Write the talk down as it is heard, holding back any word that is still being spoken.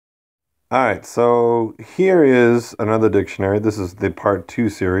All right, so here is another dictionary. This is the part two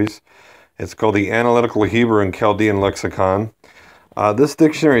series. It's called the Analytical Hebrew and Chaldean Lexicon. This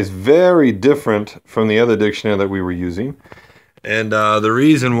dictionary is very different from the other dictionary that we were using. And the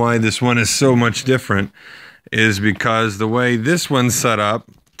reason why this one is so much different is because the way this one's set up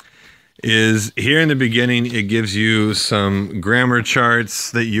is here in the beginning, it gives you some grammar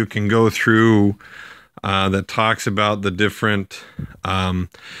charts that you can go through that talks about the different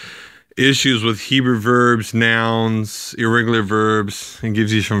issues with Hebrew verbs, nouns, irregular verbs, and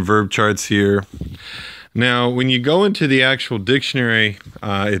gives you some verb charts here. Now, when you go into the actual dictionary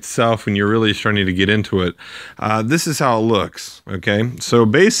itself, when you're really starting to get into it, this is how it looks, okay? So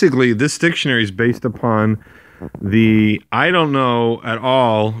basically, this dictionary is based upon the I don't know at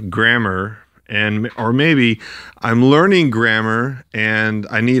all grammar, or maybe I'm learning grammar and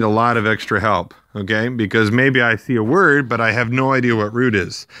I need a lot of extra help, okay? Because maybe I see a word, but I have no idea what root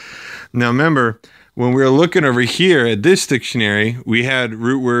is. Now remember, when we were looking over here at this dictionary, we had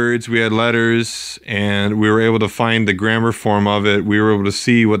root words, we had letters, and we were able to find the grammar form of it. We were able to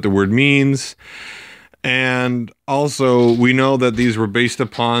see what the word means. And also, we know that these were based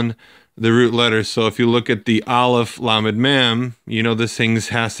upon the root letters. So if you look at the Aleph, Lamed, Mem, you know this thing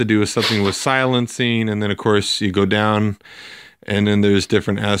has to do with something with silencing. And then, of course, you go down, and then there's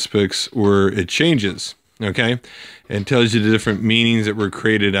different aspects where it changes, okay? And tells you the different meanings that were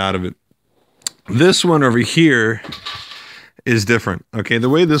created out of it. This one over here is different, okay? The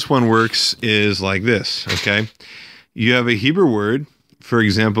way this one works is like this, okay? You have a Hebrew word, for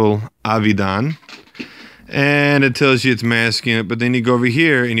example, avidan, and it tells you it's masculine, but then you go over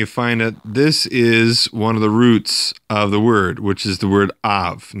here and you find that this is one of the roots of the word, which is the word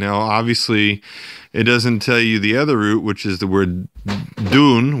av. Now, obviously, it doesn't tell you the other root, which is the word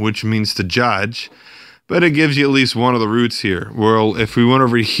dun, which means to judge, but it gives you at least one of the roots here. Well, if we went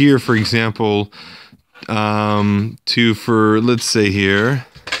over here, for example, let's say here,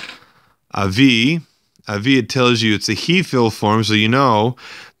 avi, it tells you it's a he fill form, so you know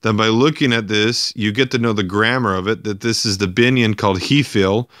that by looking at this, you get to know the grammar of it, that this is the binyan called he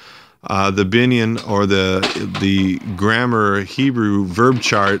fill, the binyan or the grammar Hebrew verb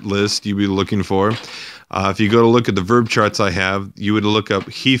chart list you'd be looking for. If you go to look at the verb charts I have, you would look up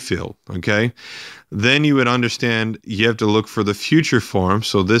he fill, okay? Then you would understand you have to look for the future form.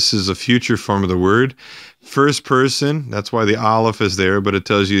 So this is a future form of the word. First person, that's why the aleph is there, but it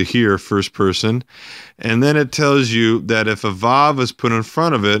tells you here first person. And then it tells you that if a vav is put in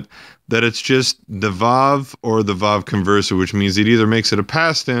front of it, that it's just the vav or the vav conversa, which means it either makes it a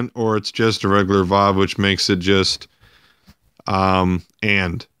past tense or it's just a regular vav, which makes it just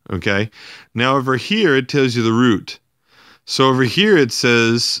and, okay? Now over here, it tells you the root. So over here, it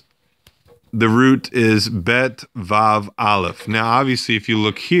says the root is bet vav aleph. Now, obviously, if you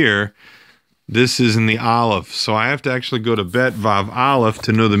look here, this is in the aleph. So I have to actually go to bet vav aleph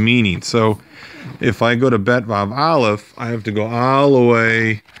to know the meaning. So if I go to bet vav aleph, I have to go all the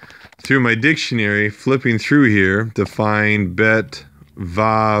way through my dictionary, flipping through here to find bet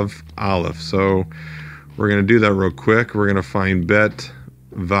vav aleph. So we're going to do that real quick. We're going to find bet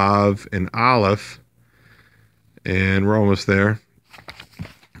vav and aleph, and we're almost there.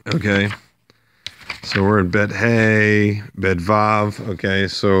 Okay. So we're in bet hey, bet vav. Okay,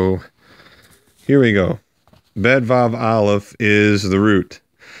 so here we go. Bet vav aleph is the root.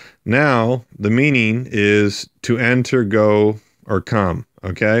 Now, the meaning is to enter, go, or come.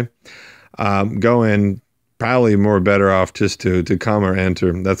 Okay? Go in, probably more better off just to come or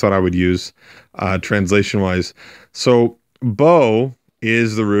enter. That's what I would use translation-wise. So, bo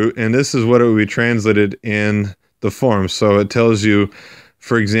is the root, and this is what it would be translated in the form. So it tells you,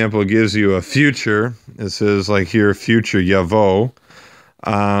 for example, it gives you a future. It says like here, future, yavo.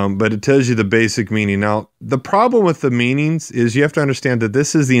 But it tells you the basic meaning. Now, the problem with the meanings is you have to understand that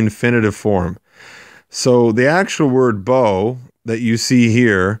this is the infinitive form. So the actual word bo that you see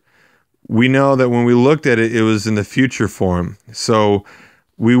here, we know that when we looked at it, it was in the future form. So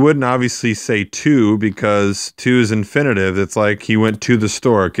we wouldn't obviously say to, because to is infinitive. It's like he went to the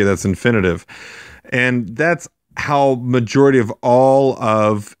store. Okay, that's infinitive. And that's how majority of all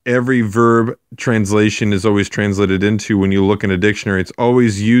of every verb translation is always translated into when you look in a dictionary. It's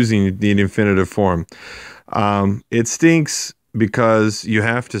always using the infinitive form. It stinks because you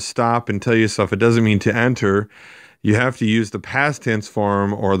have to stop and tell yourself it doesn't mean to enter. You have to use the past tense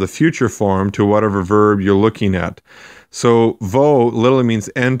form or the future form to whatever verb you're looking at. So vo literally means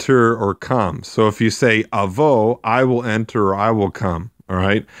enter or come. So if you say avo, I will enter or I will come, all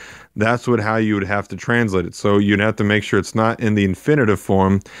right? That's how you would have to translate it. So you'd have to make sure it's not in the infinitive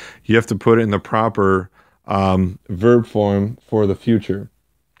form. You have to put it in the proper verb form for the future.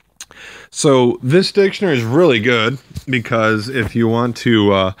 So this dictionary is really good because if you want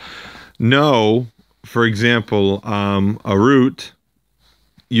to know, for example, a root,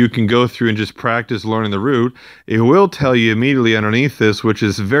 you can go through and just practice learning the root. It will tell you immediately underneath this, which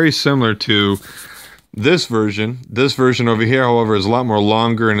is very similar to this version. This version over here, however, is a lot more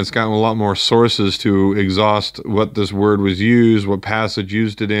longer, and it's gotten a lot more sources to exhaust what this word was used, what passage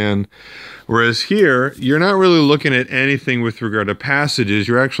used it in. Whereas here, you're not really looking at anything with regard to passages.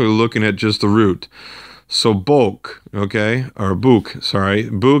 You're actually looking at just the root. So bulk, okay, or book, sorry.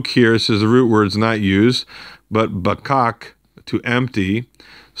 Book here says the root word's not used, but bakak, to empty.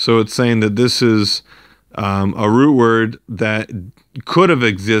 So it's saying that this is a root word that could have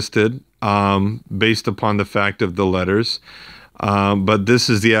existed based upon the fact of the letters. But this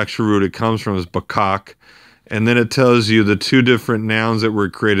is the actual root it comes from, is bakak. And then it tells you the two different nouns that were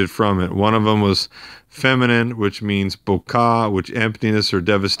created from it. One of them was feminine, which means boka, which emptiness or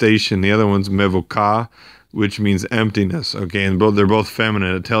devastation. The other one's mevoka, which means emptiness. Okay, and they're both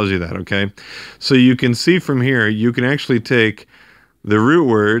feminine. It tells you that, okay? So you can see from here, you can actually take the root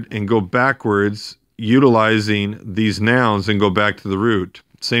word and go backwards utilizing these nouns and go back to the root.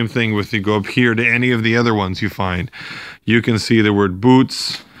 Same thing with you go up here to any of the other ones you find. You can see the word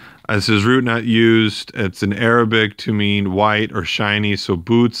boots. It says root not used. It's in Arabic to mean white or shiny. So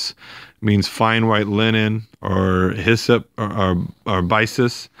boots means fine white linen, or hyssop or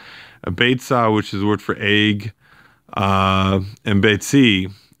bisis. Beitza, which is the word for egg, and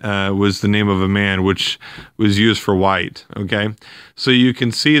Beitzi was the name of a man, which was used for white. Okay, so you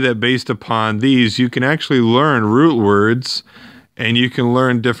can see that based upon these, you can actually learn root words, and you can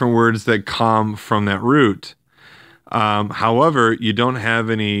learn different words that come from that root. However, you don't have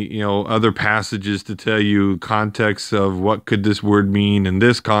any, other passages to tell you context of what could this word mean in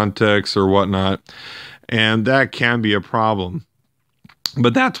this context or whatnot, and that can be a problem.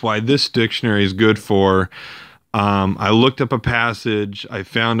 But that's why this dictionary is good for. I looked up a passage, I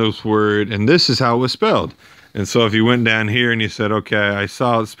found this word, and this is how it was spelled. And so if you went down here and you said, okay, I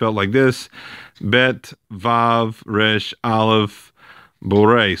saw it spelled like this, bet, vav, resh, aleph,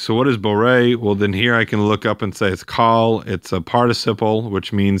 Borei. So what is borei? Well, then here I can look up and say it's call. It's a participle,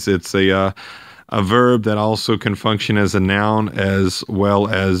 which means it's a verb that also can function as a noun as well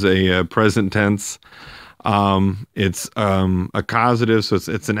as a present tense. It's a causative, so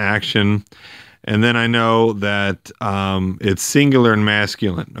it's an action. And then I know that it's singular and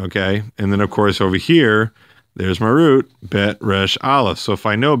masculine, okay? And then, of course, over here, there's my root, bet, resh, aleph. So if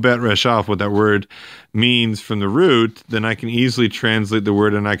I know bet, resh, aleph, what that word means from the root, then I can easily translate the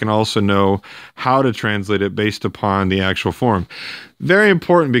word, and I can also know how to translate it based upon the actual form. Very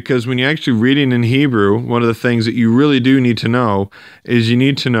important, because when you're actually reading in Hebrew, one of the things that you really do need to know is you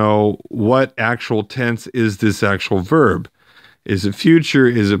need to know what actual tense is this actual verb. Is it future?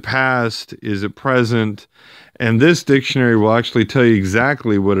 Is it past? Is it present? And this dictionary will actually tell you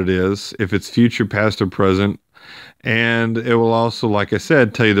exactly what it is, if it's future, past, or present. And it will also, like I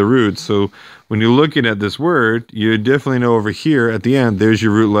said, tell you the root. So when you're looking at this word, you definitely know over here at the end, there's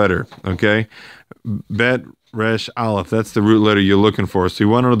your root letter, okay? Bet, resh, aleph, that's the root letter you're looking for. So you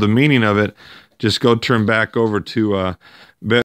want to know the meaning of it, just go turn back over to